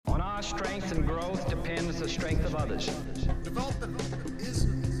strength and growth depends the strength of others. Development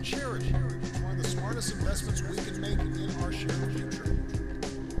isn't charity. It's one of the smartest investments we can make in our shared future.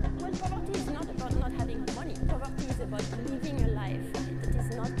 Well, poverty is not about not having money. Poverty is about living a life that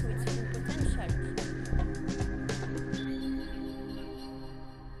is not to its full potential.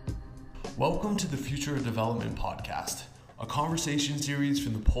 Welcome to the Future of Development podcast, a conversation series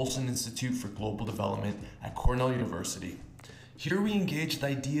from the Polson Institute for Global Development at Cornell University. Here we engage with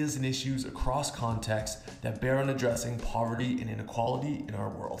ideas and issues across contexts that bear on addressing poverty and inequality in our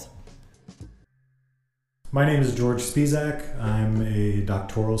world. My name is George Spizak. I'm a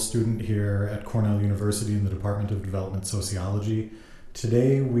doctoral student here at Cornell University in the Department of Development Sociology.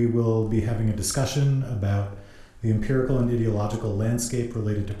 Today we will be having a discussion about the empirical and ideological landscape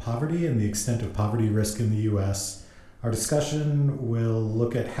related to poverty and the extent of poverty risk in the U.S. Our discussion will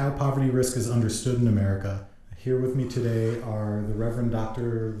look at how poverty risk is understood in America. Here with me today are the Reverend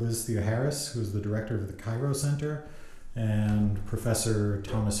Dr. Liz Theoharis, who is the director of the Cairo Center, and Professor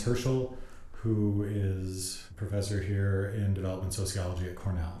Thomas Hirschl, who is a professor here in development sociology at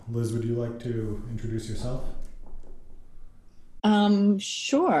Cornell. Liz, would you like to introduce yourself?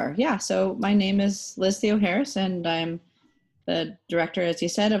 Sure. Yeah. So my name is Liz Theoharis, and I'm the director, as you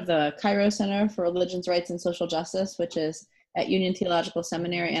said, of the Cairo Center for Religions, Rights, and Social Justice, which is at Union Theological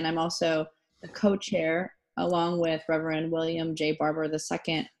Seminary. And I'm also the co-chair, along with Reverend William J. Barber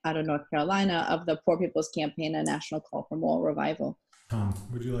II out of North Carolina, of the Poor People's Campaign, a national call for moral revival. Tom,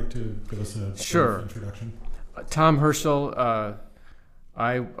 would you like to give us a brief introduction? Tom Hirschl.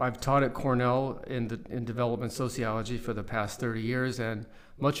 I've taught at Cornell in development sociology for the past 30 years, and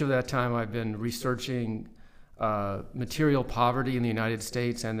much of that time I've been researching material poverty in the United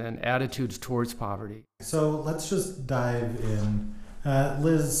States and then attitudes towards poverty. So let's just dive in.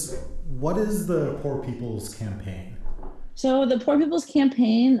 Liz, what is the Poor People's Campaign? So the Poor People's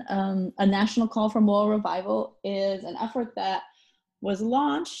Campaign, a national call for moral revival, is an effort that was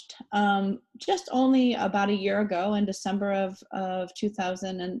launched just only about a year ago in December of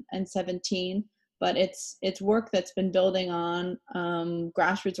 2017, but it's work that's been building on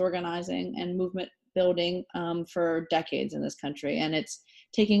grassroots organizing and movement building for decades in this country. And it's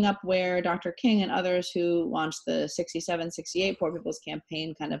taking up where Dr. King and others who launched the 67-68 Poor People's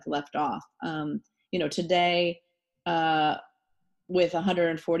Campaign kind of left off. Today, with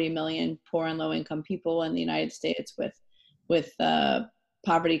 140 million poor and low-income people in the United States, with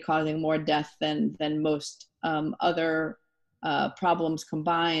poverty causing more death than most other problems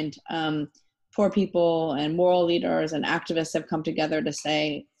combined, poor people and moral leaders and activists have come together to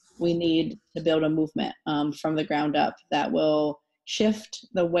say we need to build a movement from the ground up that will shift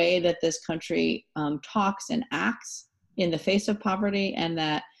the way that this country talks and acts in the face of poverty, and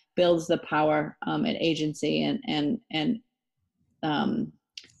that builds the power and agency and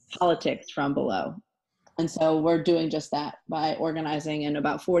politics from below. And so we're doing just that by organizing in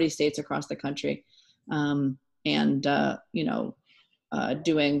about 40 states across the country, doing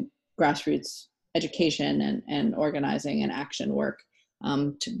grassroots education and organizing and action work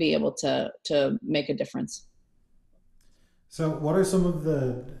to be able to make a difference. So what are some of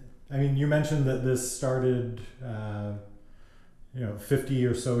you mentioned that this started 50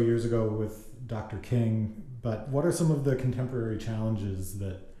 or so years ago with Dr. King, but what are some of the contemporary challenges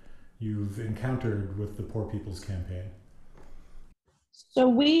that you've encountered with the Poor People's Campaign? So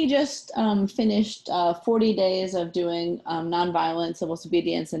we just finished 40 days of doing nonviolent civil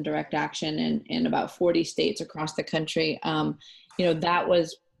disobedience and direct action in about 40 states across the country. That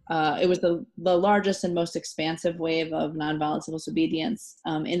was it was the largest and most expansive wave of nonviolent civil disobedience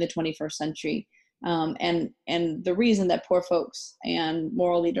in the 21st century. And the reason that poor folks and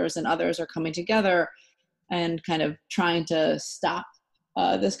moral leaders and others are coming together and kind of trying to stop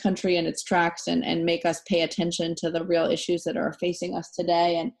this country in its tracks and make us pay attention to the real issues that are facing us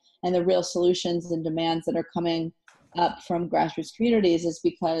today and the real solutions and demands that are coming up from grassroots communities is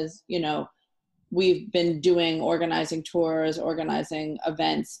because, we've been doing organizing tours, organizing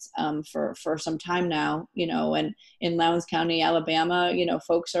events for some time now, and in Lowndes County, Alabama,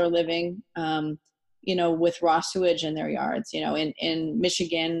 folks are living, with raw sewage in their yards. In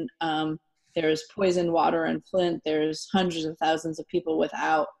Michigan, there's poisoned water in Flint. There's hundreds of thousands of people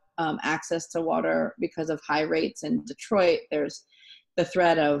without access to water because of high rates in Detroit. There's the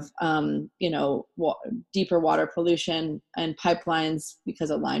threat of, deeper water pollution and pipelines because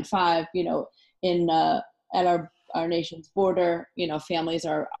of Line 5, at our nation's border, families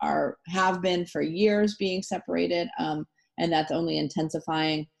have been for years being separated, and that's only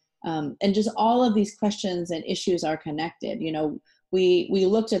intensifying. And just all of these questions and issues are connected. We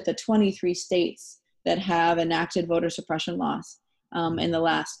looked at the 23 states that have enacted voter suppression laws, in the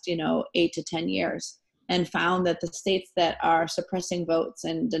last, 8 to 10 years, and found that the states that are suppressing votes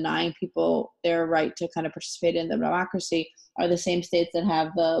and denying people their right to kind of participate in the democracy are the same states that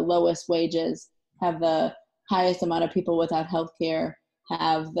have the lowest wages, have the highest amount of people without health care,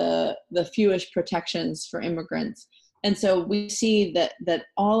 have the fewest protections for immigrants. And so we see that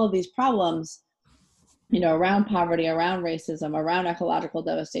all of these problems, around poverty, around racism, around ecological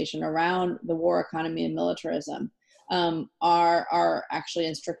devastation, around the war economy and militarism, are actually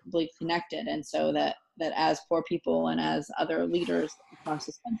inextricably connected. And so that as poor people and as other leaders across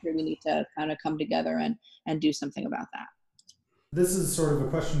this country, we need to kind of come together and do something about that. This is sort of a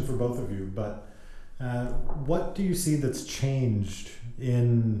question for both of you, but what do you see that's changed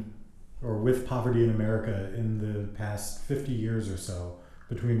in or with poverty in America in the past 50 years or so,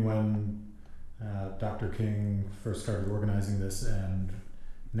 between when Dr. King first started organizing this and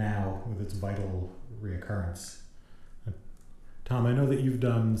now with its vital reoccurrence? Tom, I know that you've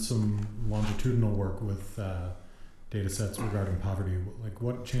done some longitudinal work with data sets regarding poverty. Like,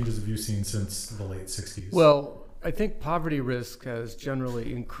 what changes have you seen since the late 60s? Well, I think poverty risk has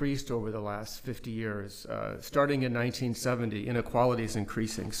generally increased over the last 50 years. Starting in 1970, inequality is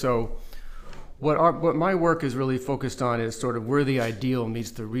increasing. So what my work is really focused on is sort of where the ideal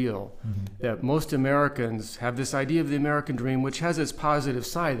meets the real. Mm-hmm. That most Americans have this idea of the American dream, which has its positive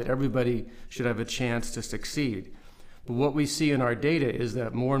side, that everybody should have a chance to succeed. But what we see in our data is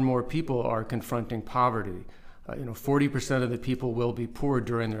that more and more people are confronting poverty. 40% of the people will be poor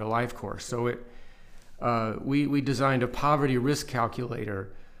during their life course. So we designed a poverty risk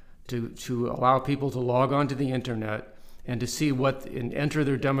calculator to allow people to log onto the internet and to see and enter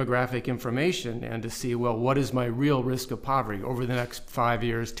their demographic information and to see, well, what is my real risk of poverty over the next 5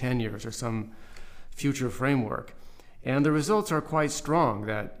 years, 10 years, or some future framework. And the results are quite strong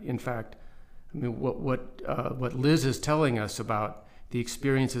that, in fact, what Liz is telling us about the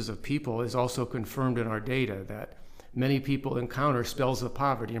experiences of people is also confirmed in our data, that many people encounter spells of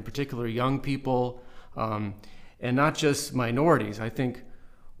poverty, in particular young people, and not just minorities. I think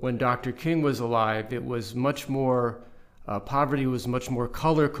when Dr. King was alive, it was much more, poverty was much more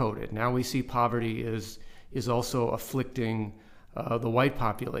color-coded. Now we see poverty is also afflicting the white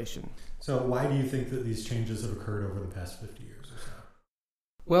population. So why do you think that these changes have occurred over the past 50 years or so?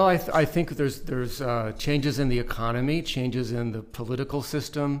 Well, I think there's changes in the economy, changes in the political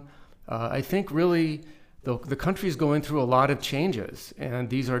system. I think really the country's going through a lot of changes, and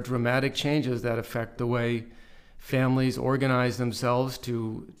these are dramatic changes that affect the way families organize themselves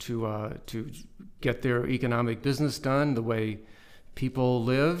to get their economic business done, the way people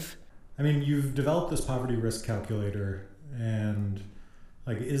live. I mean, you've developed this poverty risk calculator, and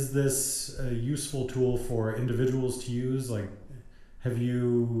is this a useful tool for individuals to use? Have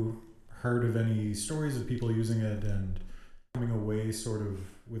you heard of any stories of people using it and coming away sort of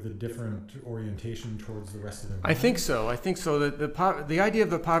with a different orientation towards the rest of their lives? I think so. The idea of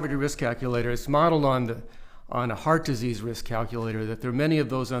the poverty risk calculator is modeled on a heart disease risk calculator, that there are many of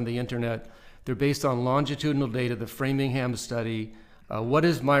those on the internet. They're based on longitudinal data, the Framingham study. What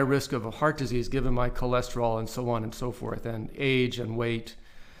is my risk of a heart disease given my cholesterol and so on and so forth, and age and weight.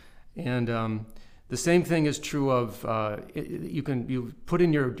 And the same thing is true of, you put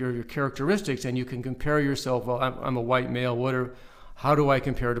in your characteristics and you can compare yourself. Well, I'm a white male. How do I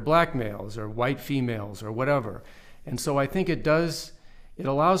compare to black males or white females or whatever? And so I think it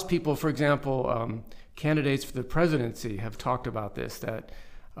allows people, for example, candidates for the presidency have talked about this, that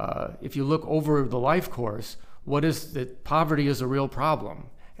if you look over the life course, that poverty is a real problem.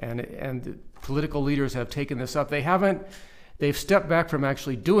 And the political leaders have taken this up. They've stepped back from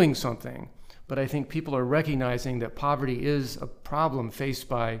actually doing something. But I think people are recognizing that poverty is a problem faced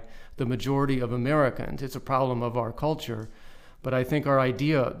by the majority of Americans. It's a problem of our culture. But I think our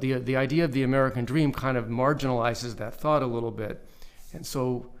idea, the idea of the American dream, kind of marginalizes that thought a little bit. And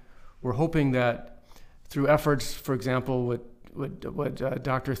so we're hoping that through efforts, for example, what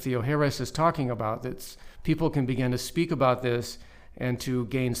Dr. Theoharis is talking about, that people can begin to speak about this and to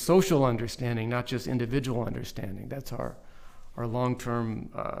gain social understanding, not just individual understanding. That's our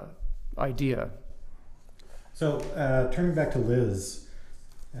long-term idea. So turning back to Liz,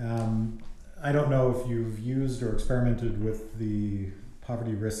 I don't know if you've used or experimented with the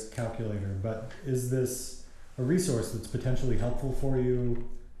poverty risk calculator, but is this a resource that's potentially helpful for you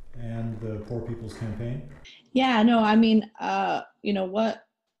and the Poor People's Campaign? Yeah, no, I mean, what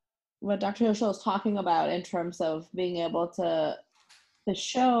Dr. Hirschl is talking about in terms of being able to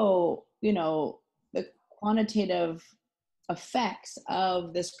show, the quantitative effects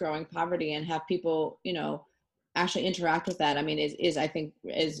of this growing poverty and have people, actually interact with that, I mean, I think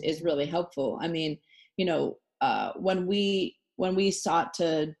is really helpful. I mean, when we when we sought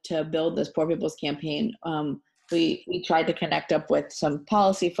to build this Poor People's Campaign, we tried to connect up with some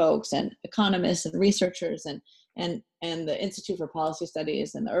policy folks and economists and researchers, and the Institute for Policy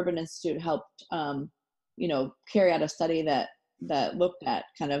Studies and the Urban Institute helped carry out a study that looked at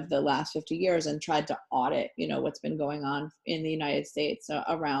kind of the last 50 years and tried to audit what's been going on in the United States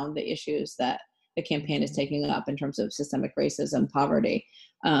around the issues that the campaign is taking up in terms of systemic racism, poverty,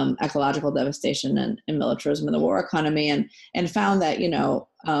 ecological devastation, and militarism in the war economy, and found that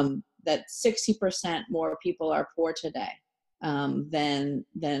that 60% more people are poor today than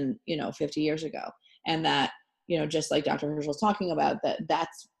 50 years ago, and that just like Dr. Hirschl was talking about,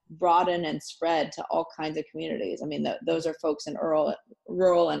 that's broadened and spread to all kinds of communities. I mean, those are folks in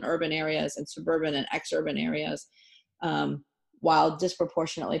rural and urban areas and suburban and ex-urban areas, while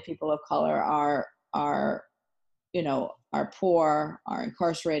disproportionately people of color are poor, are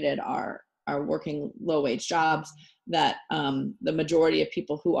incarcerated, are working low-wage jobs. That the majority of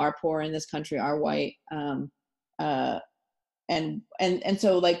people who are poor in this country are white, and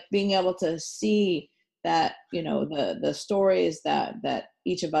so like being able to see that the stories that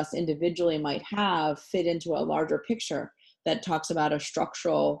each of us individually might have fit into a larger picture that talks about a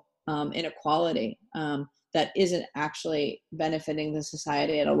structural inequality that isn't actually benefiting the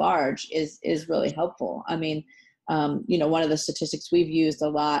society at a large is really helpful. I mean, one of the statistics we've used a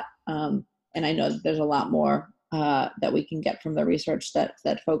lot, and I know that there's a lot more that we can get from the research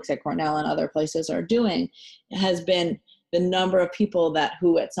that folks at Cornell and other places are doing, has been the number of people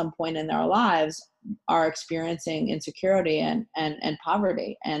who at some point in their lives are experiencing insecurity and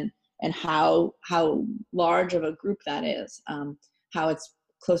poverty, and how large of a group that is, how it's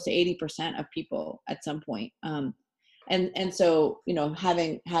close to 80% of people at some point. And so,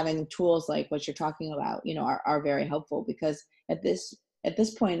 having tools like what you're talking about, are very helpful, because at this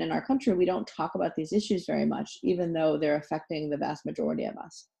point in our country, we don't talk about these issues very much, even though they're affecting the vast majority of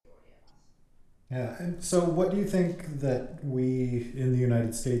us. Yeah, and so what do you think that we in the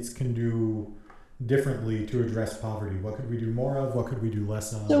United States can do differently to address poverty? What could we do more of? What could we do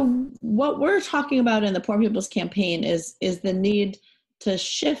less of? So what we're talking about in the Poor People's Campaign is the need to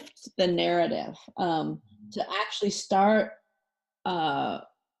shift the narrative, to actually start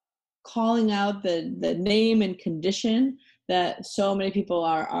calling out the name and condition that so many people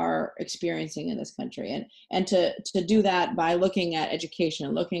are experiencing in this country, and to do that by looking at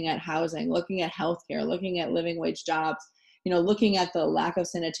education, looking at housing, looking at healthcare, looking at living wage jobs, looking at the lack of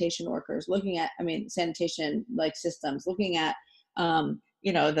sanitation workers, looking at, sanitation like systems, looking at,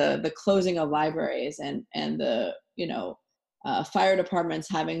 the closing of libraries and the, fire departments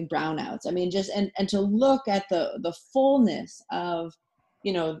having brownouts. And to look at the fullness of,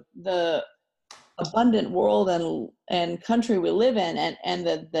 the abundant world and country we live in, and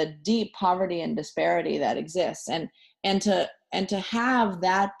the deep poverty and disparity that exists, and to have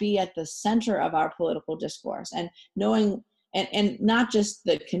that be at the center of our political discourse, and knowing, and not just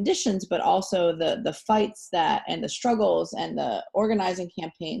the conditions, but also the fights and the struggles and the organizing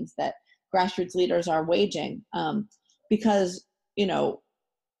campaigns that grassroots leaders are waging. Because,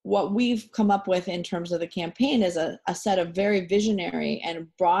 what we've come up with in terms of the campaign is a set of very visionary and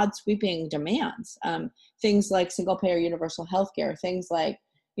broad sweeping demands. Things like single payer universal healthcare, things like,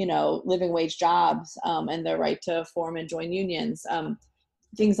 living wage jobs, and the right to form and join unions,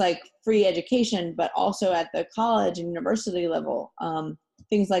 things like free education, but also at the college and university level,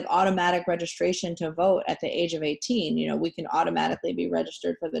 things like automatic registration to vote at the age of 18. We can automatically be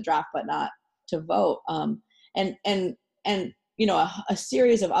registered for the draft, but not to vote. And a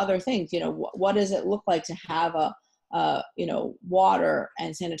series of other things. What does it look like to have water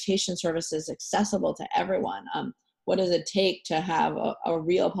and sanitation services accessible to everyone? What does it take to have a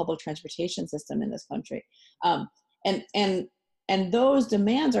real public transportation system in this country? And those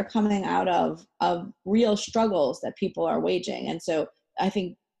demands are coming out of real struggles that people are waging. And so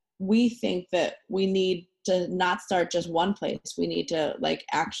we think that we need to not start just one place. We need to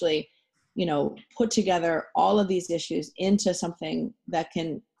actually put together all of these issues into something that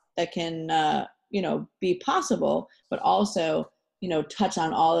can be possible, but also, touch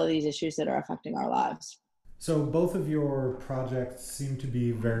on all of these issues that are affecting our lives. So both of your projects seem to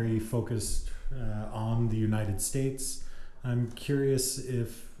be very focused on the United States. I'm curious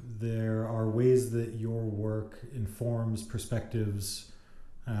if there are ways that your work informs perspectives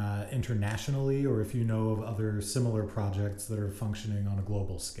internationally, or if you know of other similar projects that are functioning on a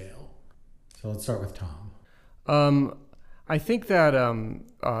global scale. So let's start with Tom. I think that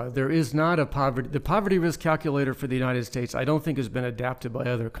there is not the poverty risk calculator for the United States, I don't think has been adapted by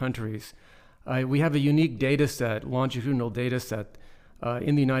other countries. We have a unique data set, longitudinal data set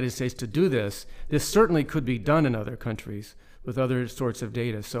in the United States to do this. This certainly could be done in other countries. with other sorts of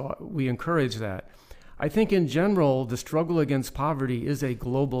data. So we encourage that. I think in general, the struggle against poverty is a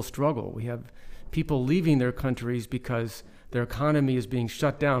global struggle. We have people leaving their countries because their economy is being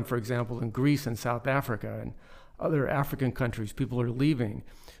shut down. For example, in Greece and South Africa and other African countries, people are leaving.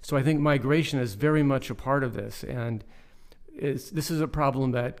 So I think migration is very much a part of this. And this is a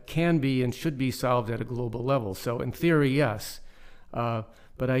problem that can be and should be solved at a global level. So in theory, yes.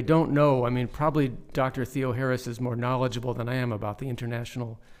 But I don't know. I mean, probably Dr. Theoharis is more knowledgeable than I am about the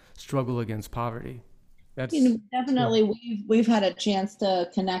international struggle against poverty. That's, definitely, we've had a chance to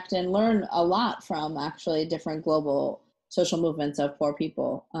connect and learn a lot from actually different global social movements of poor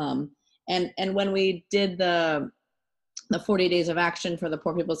people. And when we did the 40 Days of Action for the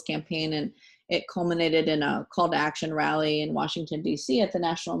Poor People's Campaign, and it culminated in a call to action rally in Washington, D.C. at the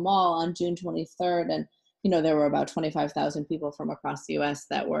National Mall on June 23rd. And, there were about 25,000 people from across the U.S.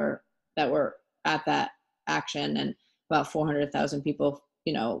 that were at that action, and about 400,000 people,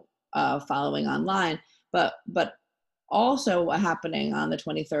 following online. But also what happening on the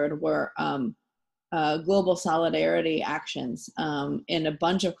 23rd were global solidarity actions in a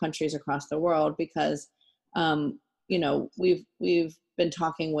bunch of countries across the world, because we've been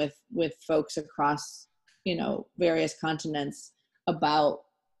talking with folks across various continents about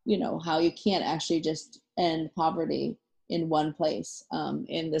how you can't actually just end poverty in one place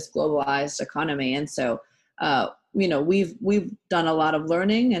in this globalized economy. And so we've done a lot of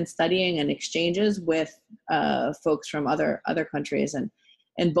learning and studying and exchanges with folks from other countries,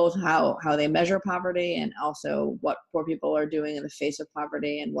 and both how they measure poverty, and also what poor people are doing in the face of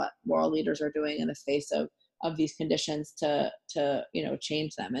poverty, and what moral leaders are doing in the face of these conditions to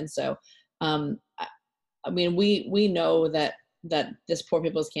change them. And so we know that this Poor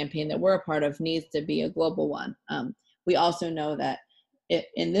People's Campaign that we're a part of needs to be a global one. We also know that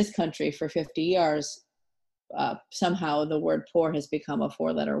in this country for 50 years, somehow the word poor has become a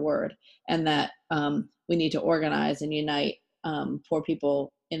 4-letter word, and that we need to organize and unite poor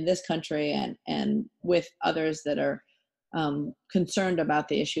people in this country and with others that are concerned about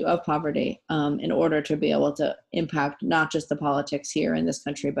the issue of poverty in order to be able to impact not just the politics here in this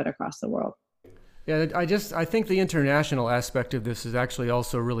country, but across the world. Yeah, I think the international aspect of this is actually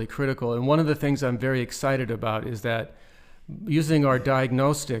also really critical. And one of the things I'm very excited about is that using our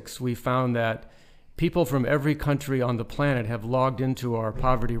diagnostics, we found that people from every country on the planet have logged into our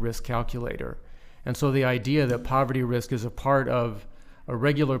poverty risk calculator. And so the idea that poverty risk is a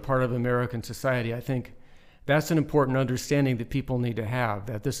regular part of American society, I think that's an important understanding that people need to have,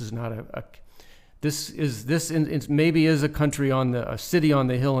 that this is not it maybe is a country a city on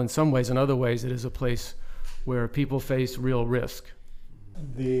the hill in some ways. In other ways, it is a place where people face real risk.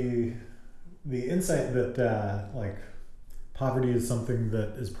 The insight that poverty is something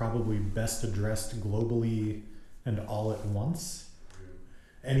that is probably best addressed globally and all at once.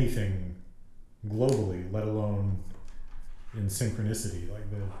 Anything globally, let alone in synchronicity.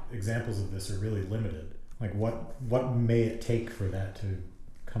 The examples of this are really limited. What may it take for that to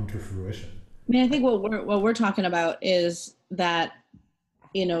come to fruition? I mean, I think what we're talking about is that,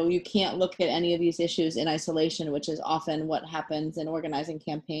 you can't look at any of these issues in isolation, which is often what happens in organizing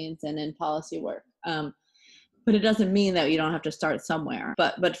campaigns and in policy work. But it doesn't mean that you don't have to start somewhere.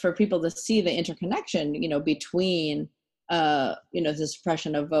 But for people to see the interconnection, between, the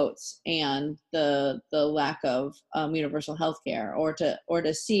suppression of votes and the lack of universal health care, or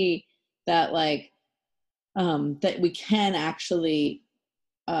to see that that we can actually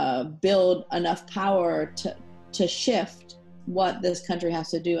build enough power to shift what this country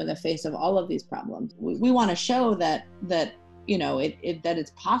has to do in the face of all of these problems. We want to show that that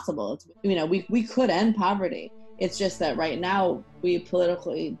it's possible. We could end poverty. It's just that right now we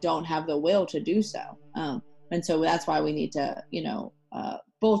politically don't have the will to do so. And so that's why we need to,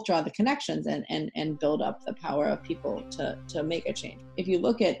 both draw the connections and build up the power of people to make a change. If you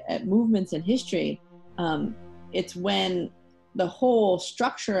look at movements in history, it's when the whole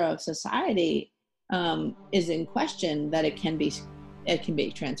structure of society is in question that it can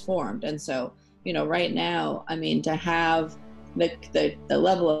be transformed. And so, right now, to have the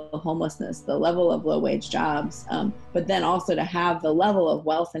level of homelessness, the level of low wage jobs, but then also to have the level of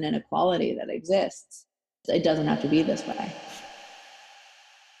wealth and inequality that exists, it doesn't have to be this way.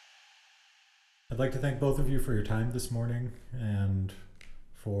 I'd like to thank both of you for your time this morning and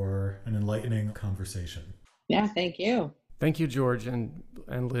for an enlightening conversation. Yeah, thank you. Thank you, George and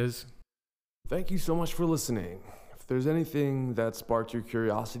Liz. Thank you so much for listening. If there's anything that sparked your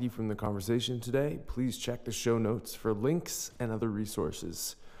curiosity from the conversation today, please check the show notes for links and other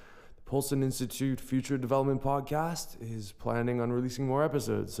resources. The Polson Institute Future Development Podcast is planning on releasing more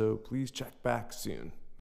episodes, so please check back soon.